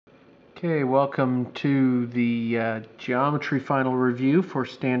Okay, welcome to the geometry final review for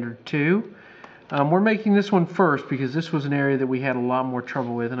Standard 2. We're making this one first because this was an area that we had a lot more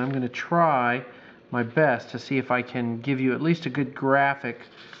trouble with, and I'm going to try my best to see if I can give you at least a good graphic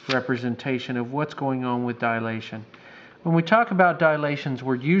representation of what's going on with dilation. When we talk about dilations,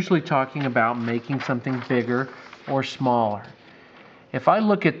 we're usually talking about making something bigger or smaller. If I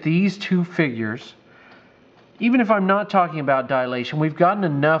look at these two figures, even if I'm not talking about dilation, we've gotten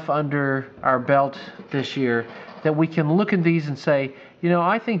enough under our belt this year that we can look at these and say, you know,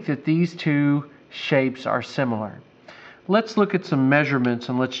 I think that these two shapes are similar. Let's look at some measurements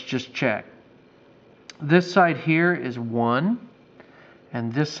and let's just check. This side here is 1,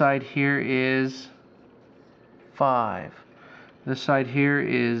 and this side here is 5. This side here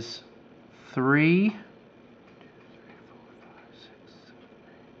is 3.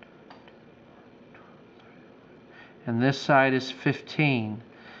 And this side is 15.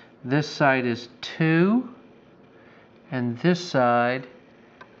 This side is 2. And this side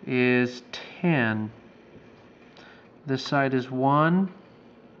is 10. This side is 1.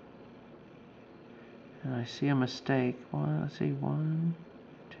 And I see a mistake. Let's see, 1,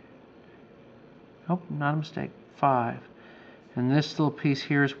 2. Nope, not a mistake. 5. And this little piece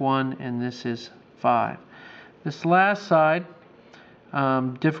here is 1, and this is 5. This last side,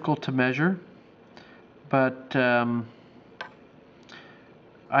 difficult to measure. But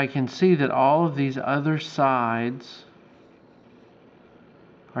I can see that all of these other sides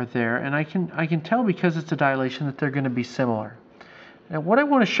are there, and I can tell because it's a dilation that they're going to be similar. Now what I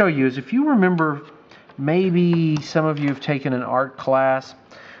want to show you is, if you remember, maybe some of you have taken an art class,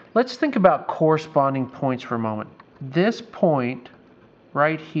 let's think about corresponding points for a moment. This point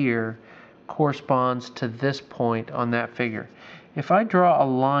right here corresponds to this point on that figure. If I draw a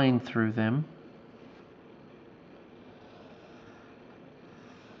line through them,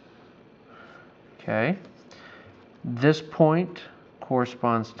 okay, this point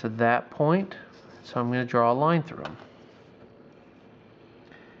corresponds to that point, so I'm going to draw a line through them.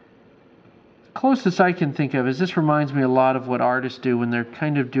 The closest I can think of is, this reminds me a lot of what artists do when they're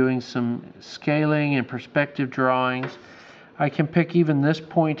kind of doing some scaling and perspective drawings. I can pick even this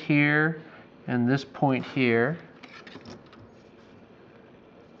point here and this point here.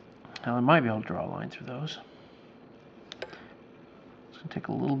 Now I might be able to draw a line through those. It's going to take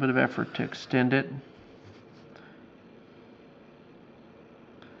a little bit of effort to extend it.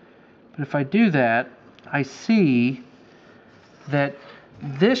 But if I do that, I see that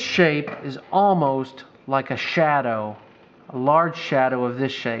this shape is almost like a shadow, a large shadow of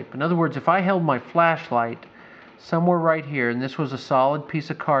this shape. In other words, if I held my flashlight somewhere right here, and this was a solid piece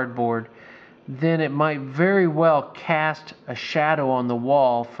of cardboard, then it might very well cast a shadow on the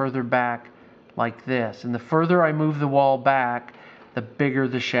wall further back like this. And the further I move the wall back, the bigger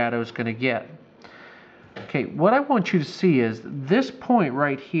the shadow is going to get. Okay, what I want you to see is this point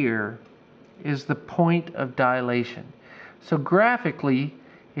right here is the point of dilation. So graphically,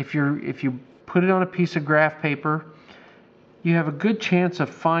 if you put it on a piece of graph paper, you have a good chance of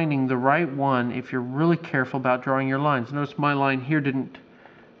finding the right one if you're really careful about drawing your lines. Notice my line here didn't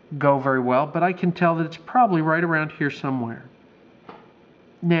go very well, but I can tell that it's probably right around here somewhere.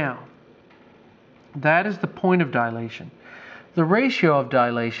 Now, that is the point of dilation. The ratio of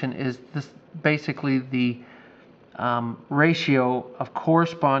dilation is basically the ratio of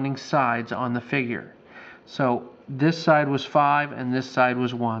corresponding sides on the figure. So this side was 5 and this side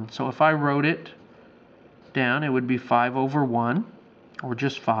was 1. So if I wrote it down, it would be 5 over 1, or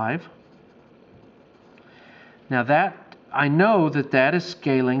just 5. Now that, I know that that is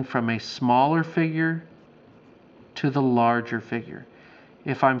scaling from a smaller figure to the larger figure.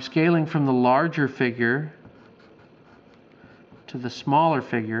 If I'm scaling from the larger figure to the smaller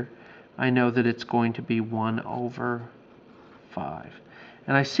figure, I know that it's going to be 1 over 5.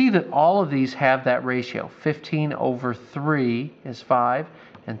 And I see that all of these have that ratio. 15 over 3 is 5,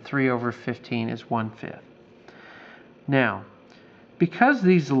 and 3 over 15 is 1/5. Now, because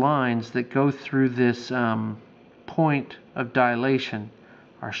these lines that go through this point of dilation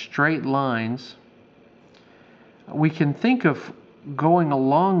are straight lines, we can think of going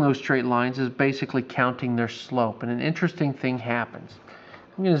along those straight lines as basically counting their slope. And an interesting thing happens.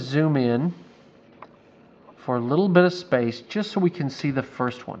 I'm going to zoom in for a little bit of space just so we can see the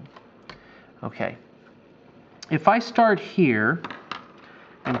first one. Okay. If I start here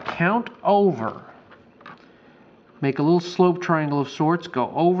and count over, make a little slope triangle of sorts,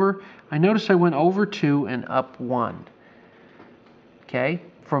 go over, I notice I went over 2 and up 1. Okay,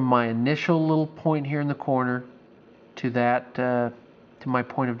 from my initial little point here in the corner to that, to my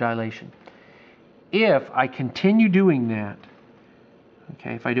point of dilation. If I continue doing that,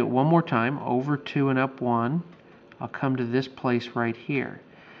 Okay, if I do it one more time, over 2 and up 1, I'll come to this place right here.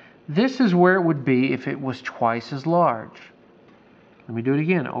 This is where it would be if it was twice as large. Let me do it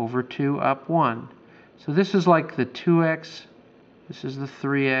again, over 2, up 1. So this is like the 2x, this is the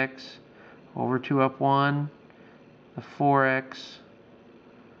 3x, over 2, up 1, the 4x,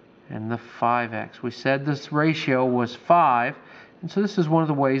 and the 5x. We said this ratio was 5, and so this is one of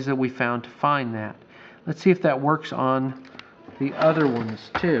the ways that we found to find that. Let's see if that works on the other ones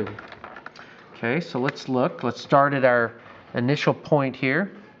too. Okay, so let's look. Let's start at our initial point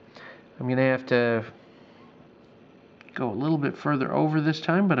here. I'm going to have to go a little bit further over this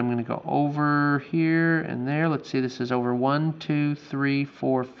time, but I'm going to go over here and there. Let's see, this is over 1, 2, 3,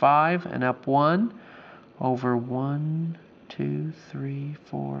 4, 5, and up 1. Over 1, 2, 3,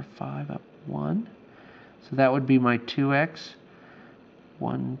 4, 5, up 1. So that would be my 2x.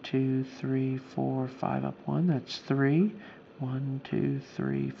 1, 2, 3, 4, 5, up 1. That's 3. 1, 2,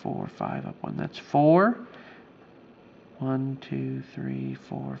 3, 4, 5, up 1. That's 4. 1, 2, 3,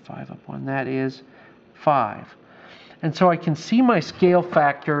 4, 5, up 1. That is 5. And so I can see my scale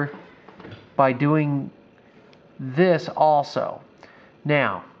factor by doing this also.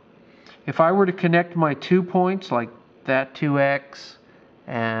 Now, if I were to connect my 2 points, like that 2x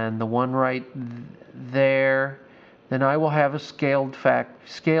and the one right there, then I will have a scaled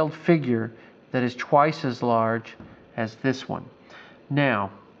figure that is twice as large as this one. Now,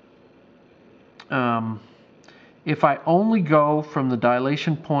 if I only go from the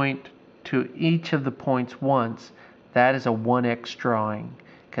dilation point to each of the points once, that is a 1x drawing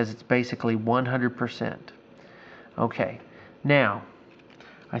because it's basically 100%. Okay, now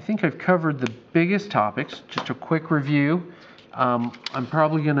I think I've covered the biggest topics. Just a quick review. I'm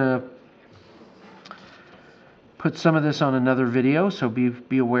probably going to put some of this on another video, so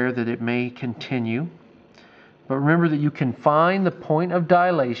be aware that it may continue. But remember that you can find the point of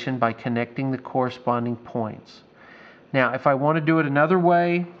dilation by connecting the corresponding points. Now, if I want to do it another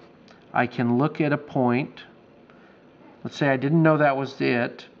way, I can look at a point. Let's say I didn't know that was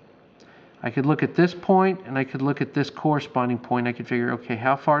it. I could look at this point and I could look at this corresponding point. I could figure, okay,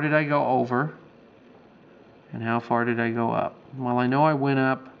 how far did I go over and how far did I go up? Well, I know I went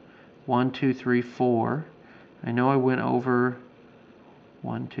up 1, 2, 3, 4. I know I went over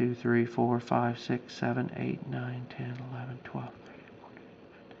 1, 2, 3, 4, 5, 6, 7, 8, 9, 10, 11, 12, 13, 14,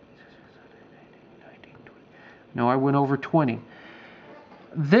 15, 16, 17, 18, 19, 20. No, I went over 20.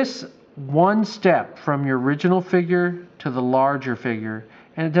 This one step from your original figure to the larger figure,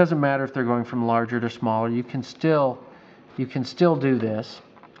 and it doesn't matter if they're going from larger to smaller, you can still do this.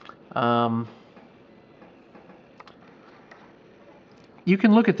 You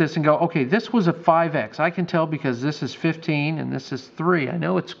can look at this and go, okay, this was a 5x. I can tell because this is 15 and this is 3. I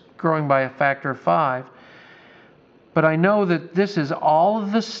know it's growing by a factor of 5, but I know that this is all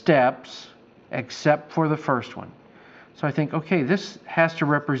of the steps except for the first one. So I think, okay, this has to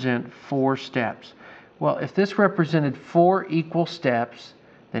represent 4 steps. Well, if this represented 4 equal steps,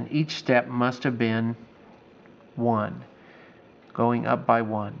 then each step must have been 1, going up by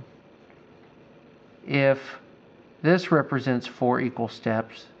 1. If this represents 4 equal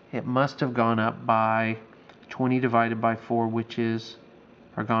steps, it must have gone up by 20 divided by 4, which is,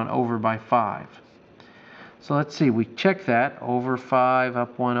 or gone over by 5. So let's see, we check that, over 5,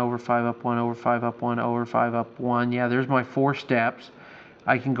 up 1, over 5, up 1, over 5, up 1, over 5, up 1. Yeah, there's my 4 steps.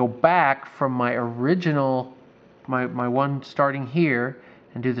 I can go back from my original, my one starting here,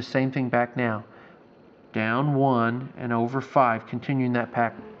 and do the same thing back now. Down 1 and over 5, continuing that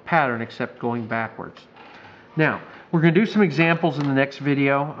pattern except going backwards. Now, we're going to do some examples in the next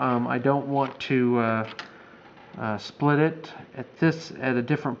video. I don't want to split it at a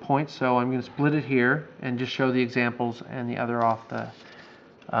different point, so I'm going to split it here and just show the examples and the other off the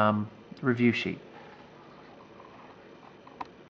review sheet.